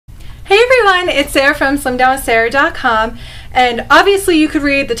everyone, it's Sarah from slimdownwithsarah.com, and obviously you could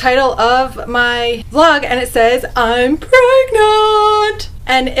read the title of my vlog and it says I'm pregnant.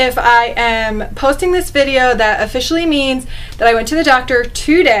 And if I am posting this video, that officially means that I went to the doctor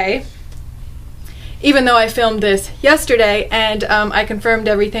today, even though I filmed this yesterday, and I confirmed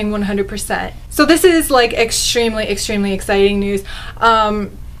everything 100%. So this is like extremely exciting news.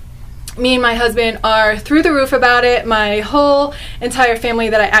 Me and my husband are through the roof about it. My whole entire family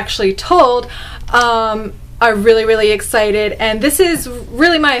that I actually told are really excited, and this is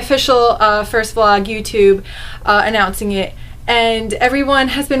really my official first vlog YouTube announcing it. And everyone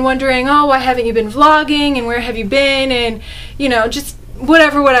has been wondering, oh, why haven't you been vlogging, and where have you been, and you know, just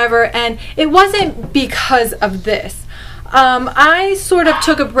whatever. And it wasn't because of this. I sort of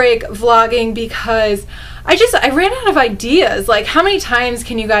took a break vlogging because I ran out of ideas. Like, how many times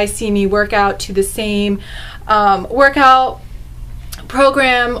can you guys see me work out to the same workout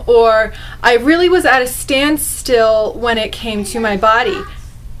program? Or I really was at a standstill when it came to my body.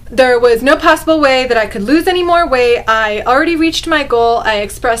 There was no possible way that I could lose any more weight. I already reached my goal. I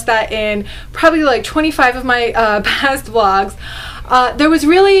expressed that in probably like 25 of my past vlogs. There was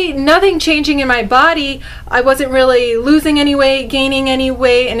really nothing changing in my body. I wasn't really losing any weight, gaining any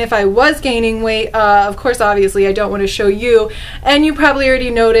weight, and if I was gaining weight, of course, obviously, I don't want to show you, and you probably already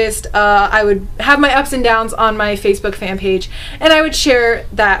noticed, I would have my ups and downs on my Facebook fan page, and I would share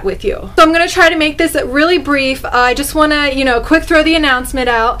that with you. So I'm going to try to make this really brief. I just want to, you know, quick throw the announcement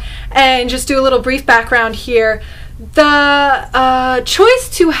out and just do a little brief background here. The choice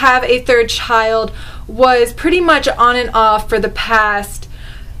to have a third child was pretty much on and off for the past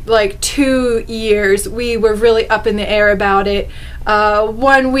like 2 years. We were really up in the air about it.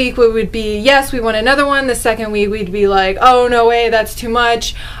 1 week we would be, yes, we want another one. The second week we'd be like, oh, no way, that's too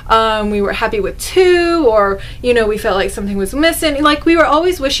much. We were happy with 2, or, you know, we felt like something was missing. Like, we were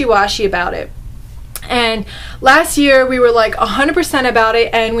always wishy-washy about it. And last year we were like 100% about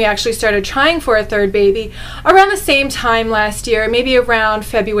it, and we actually started trying for a third baby around the same time last year, maybe around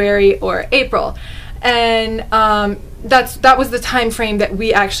February or April. And that was the time frame that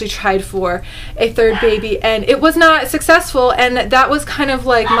we actually tried for a third baby, and it was not successful. And that was kind of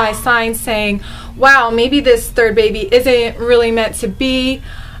like my sign saying, wow, maybe this third baby isn't really meant to be,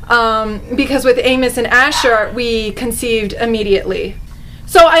 because with Amos and Asher we conceived immediately.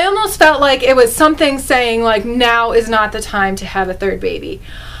 So I almost felt like it was something saying like, now is not the time to have a third baby.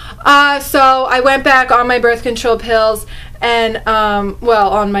 So I went back on my birth control pills, and well,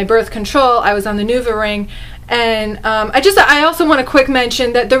 on my birth control I was on the NuvaRing, and I also want to quick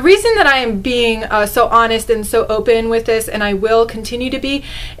mention that the reason that I am being so honest and so open with this, and I will continue to be,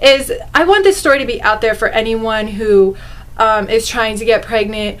 is I want this story to be out there for anyone who is trying to get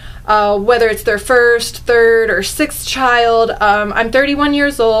pregnant, whether it's their first, third, or sixth child. I'm 31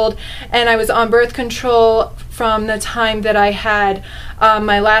 years old, and I was on birth control from the time that I had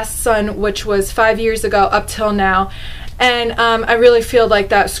my last son, which was 5 years ago, up till now. And I really feel like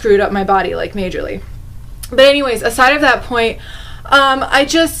that screwed up my body, like, majorly. But anyways, aside of that point,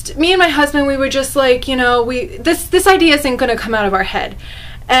 me and my husband, we were just like, you know, this idea isn't going to come out of our head.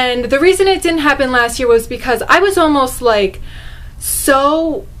 And the reason it didn't happen last year was because I was almost like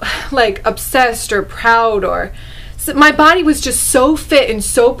so like obsessed or proud, or my body was just so fit and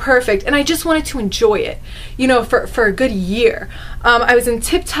so perfect, and I just wanted to enjoy it, you know, for a good year. I was in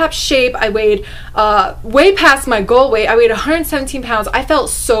tip-top shape. I weighed way past my goal weight. I weighed 117 pounds. I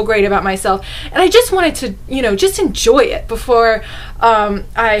felt so great about myself, and I just wanted to, you know, just enjoy it before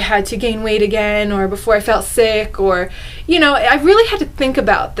I had to gain weight again, or before I felt sick, or, you know, I really had to think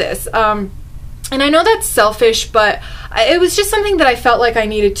about this. And I know that's selfish, but it was just something that I felt like I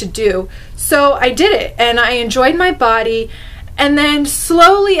needed to do. So I did it, and I enjoyed my body. And then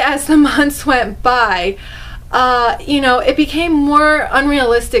slowly, as the months went by, you know, it became more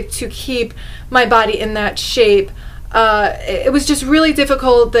unrealistic to keep my body in that shape. It was just really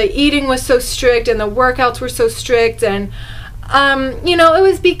difficult. The eating was so strict, and the workouts were so strict, and you know, it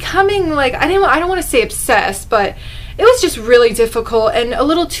was becoming like, I don't want to say obsessed, but it was just really difficult and a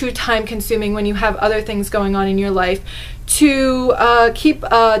little too time consuming when you have other things going on in your life to keep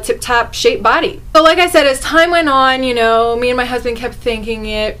a tip-top shape body. So like I said, as time went on, you know, me and my husband kept thinking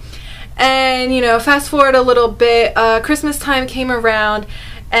it, and, you know, fast forward a little bit, Christmas time came around,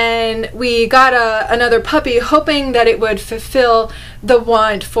 and we got another puppy, hoping that it would fulfill the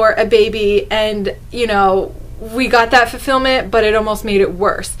want for a baby. And, you know, we got that fulfillment, but it almost made it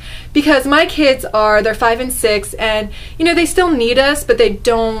worse, because my kids they're 5 and 6, and, you know, they still need us, but they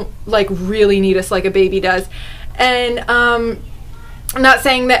don't like really need us like a baby does. And I'm not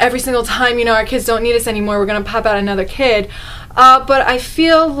saying that every single time, you know, our kids don't need us anymore, we're gonna pop out another kid. but I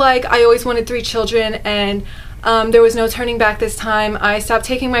feel like I always wanted 3 children, and there was no turning back this time. I stopped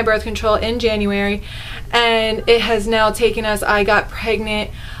taking my birth control in January, and it has now taken us, I got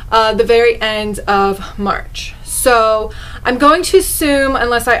pregnant the very end of March. So I'm going to assume,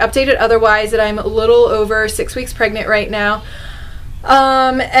 unless I update it otherwise, that I'm a little over 6 weeks pregnant right now.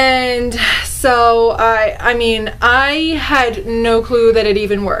 And so I mean, I had no clue that it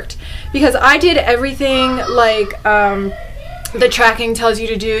even worked, because I did everything like the tracking tells you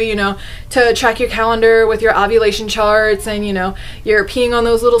to do, you know, to track your calendar with your ovulation charts, and you know, you're peeing on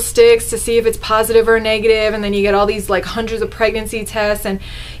those little sticks to see if it's positive or negative, and then you get all these like hundreds of pregnancy tests, and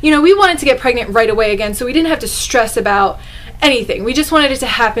you know, we wanted to get pregnant right away again, so we didn't have to stress about anything. We just wanted it to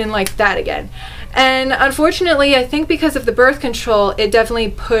happen like that again. And unfortunately, I think because of the birth control, it definitely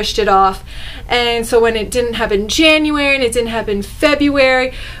pushed it off. And so when it didn't happen in January and it didn't happen in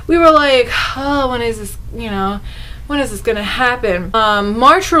February, we were like, oh, when is this, you know, when is this gonna happen?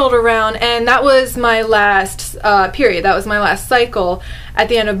 March rolled around, and that was my last period. That was my last cycle at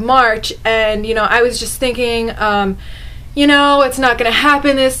the end of March. And you know, I was just thinking, you know, it's not gonna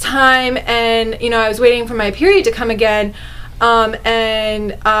happen this time. And you know, I was waiting for my period to come again.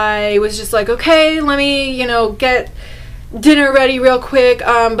 And I was just like, okay, let me, you know, get dinner ready real quick,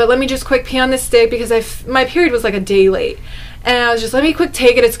 but let me just quick pee on this stick, because my period was like a day late. And I was just, let me quick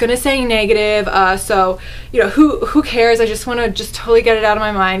take it, it's gonna say negative, so, you know, who cares? I just want to just totally get it out of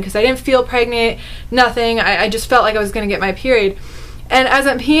my mind, because I didn't feel pregnant, nothing. I just felt like I was gonna get my period. And as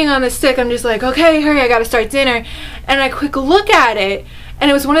I'm peeing on the stick, I'm just like, okay, hurry, I gotta start dinner. And I quick look at it, and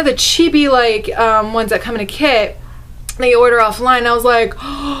it was one of the cheapy, like, ones that come in a kit that you order offline. I was like,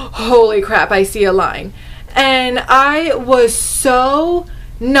 oh, holy crap, I see a line. And I was so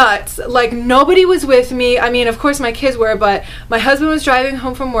nuts. Like, nobody was with me. I mean, of course my kids were, but my husband was driving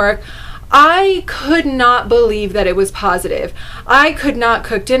home from work. I could not believe that it was positive. I could not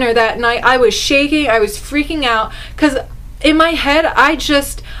cook dinner that night. I was shaking. I was freaking out, because in my head, I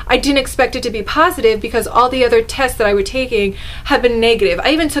didn't expect it to be positive, because all the other tests that I were taking had been negative.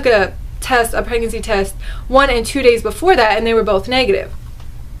 I even took a pregnancy test 1 and 2 days before that, and they were both negative.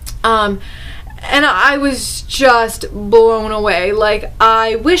 And I was just blown away. Like,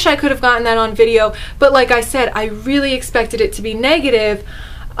 I wish I could have gotten that on video, but like I said, I really expected it to be negative.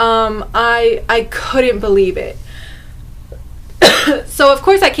 I couldn't believe it. So of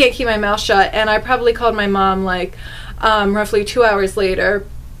course I can't keep my mouth shut, and I probably called my mom like roughly 2 hours later.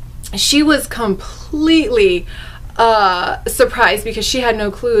 She was completely surprised, because she had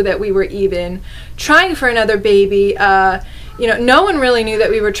no clue that we were even trying for another baby. You know, no one really knew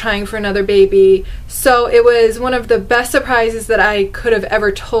that we were trying for another baby, so it was one of the best surprises that I could have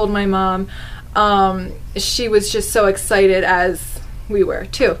ever told my mom. She was just so excited, as we were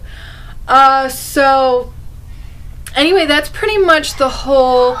too. So anyway, that's pretty much the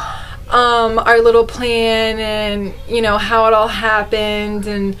whole our little plan, and you know, how it all happened.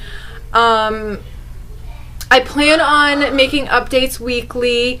 And I plan on making updates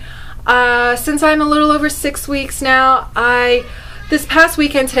weekly. Since I'm a little over 6 weeks now, this past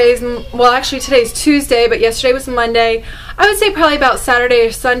weekend, today's Tuesday, but yesterday was Monday. I would say probably about Saturday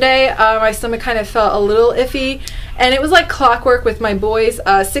or Sunday, my stomach kind of felt a little iffy, and it was like clockwork with my boys.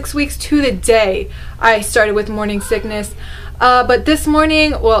 6 weeks to the day, I started with morning sickness. But this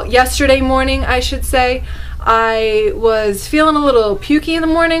morning, well, yesterday morning, I should say, I was feeling a little pukey in the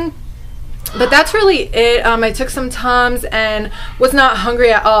morning. But that's really it. I took some Tums and was not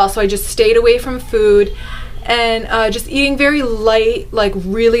hungry at all, so I just stayed away from food and just eating very light, like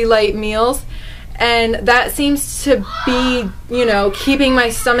really light meals. And that seems to be, you know, keeping my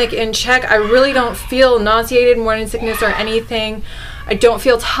stomach in check. I really don't feel nauseated, morning sickness, or anything. I don't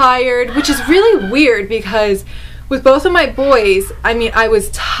feel tired, which is really weird, because with both of my boys, I mean, I was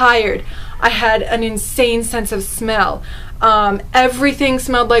tired. I had an insane sense of smell. Everything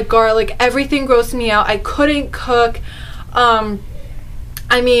smelled like garlic. Everything grossed me out. I couldn't cook. I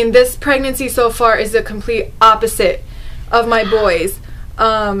mean, this pregnancy so far is the complete opposite of my boys,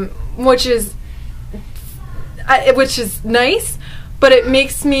 which is nice, but it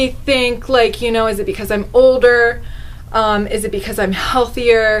makes me think, like, you know, is it because I'm older? Is it because I'm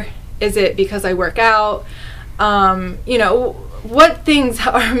healthier? Is it because I work out? You know, what things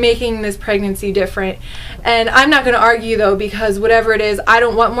are making this pregnancy different? And I'm not going to argue, though, because whatever it is, I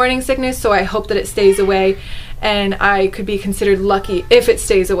don't want morning sickness, so I hope that it stays away, and I could be considered lucky if it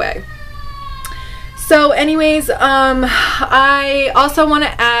stays away. So anyways, I also want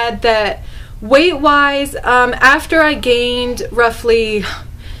to add that weight-wise, after I gained roughly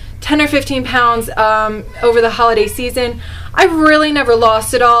 10 or 15 pounds over the holiday season. I really never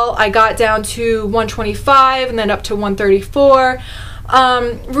lost it all. I got down to 125 and then up to 134.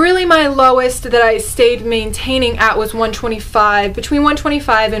 Really my lowest that I stayed maintaining at was 125, between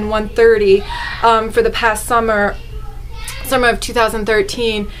 125 and 130 for the past summer of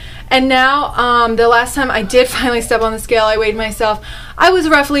 2013. And now, the last time I did finally step on the scale, I weighed myself, I was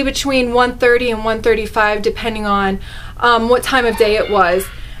roughly between 130 and 135 depending on what time of day it was.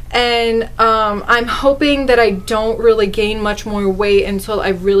 And I'm hoping that I don't really gain much more weight until I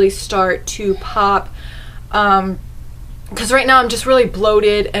really start to pop, because right now I'm just really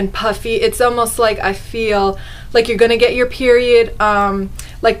bloated and puffy. It's almost like I feel like you're gonna get your period,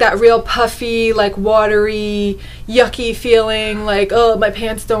 like that real puffy, like watery, yucky feeling, like, oh, my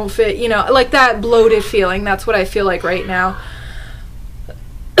pants don't fit, you know, like that bloated feeling. That's what I feel like right now.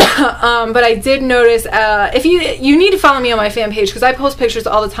 But I did notice, if you need to follow me on my fan page because I post pictures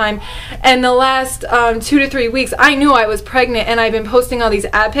all the time, and the last 2 to 3 weeks I knew I was pregnant, and I've been posting all these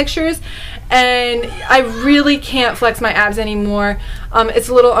ab pictures, and I really can't flex my abs anymore. It's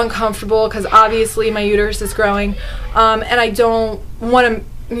a little uncomfortable because obviously my uterus is growing, and I don't want to,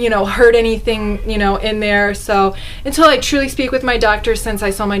 you know, hurt anything, you know, in there. So until I truly speak with my doctor, since I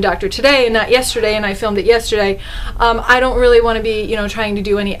saw my doctor today and not yesterday, and I filmed it yesterday, I don't really want to be, you know, trying to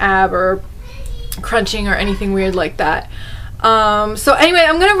do any ab or crunching or anything weird like that. So anyway,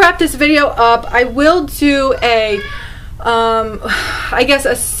 I'm gonna wrap this video up. I will do a I guess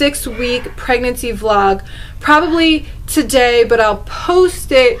a 6-week pregnancy vlog probably today, but I'll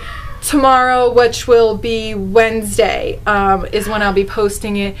post it tomorrow, which will be Wednesday, is when I'll be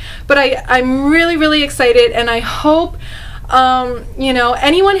posting it. But I'm really excited, and I hope, you know,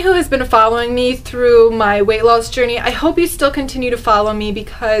 anyone who has been following me through my weight loss journey, I hope you still continue to follow me,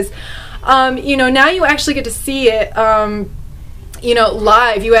 because, you know, now you actually get to see it, you know,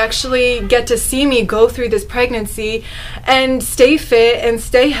 live. You actually get to see me go through this pregnancy and stay fit and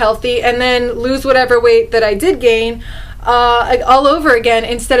stay healthy, and then lose whatever weight that I did gain all over again,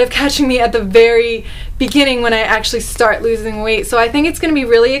 instead of catching me at the very beginning when I actually start losing weight. So I think it's going to be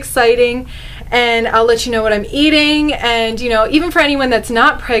really exciting, and I'll let you know what I'm eating. And, you know, even for anyone that's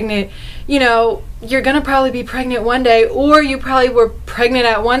not pregnant, you know, you're going to probably be pregnant one day, or you probably were pregnant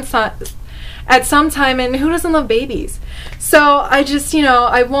at some time, and who doesn't love babies? So I just, you know,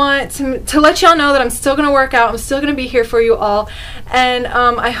 I want to let y'all know that I'm still going to work out. I'm still going to be here for you all, and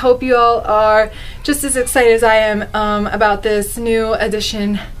I hope you all are just as excited as I am about this new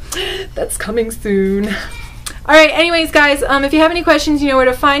edition that's coming soon. Alright, anyways guys, if you have any questions, you know where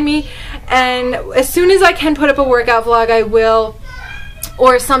to find me, and as soon as I can put up a workout vlog, I will,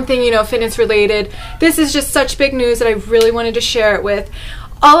 or something, you know, fitness related. This is just such big news that I really wanted to share it with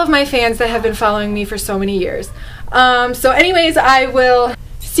all of my fans that have been following me for so many years. So anyways, I will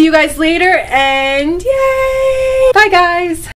see you guys later, and yay! Bye guys!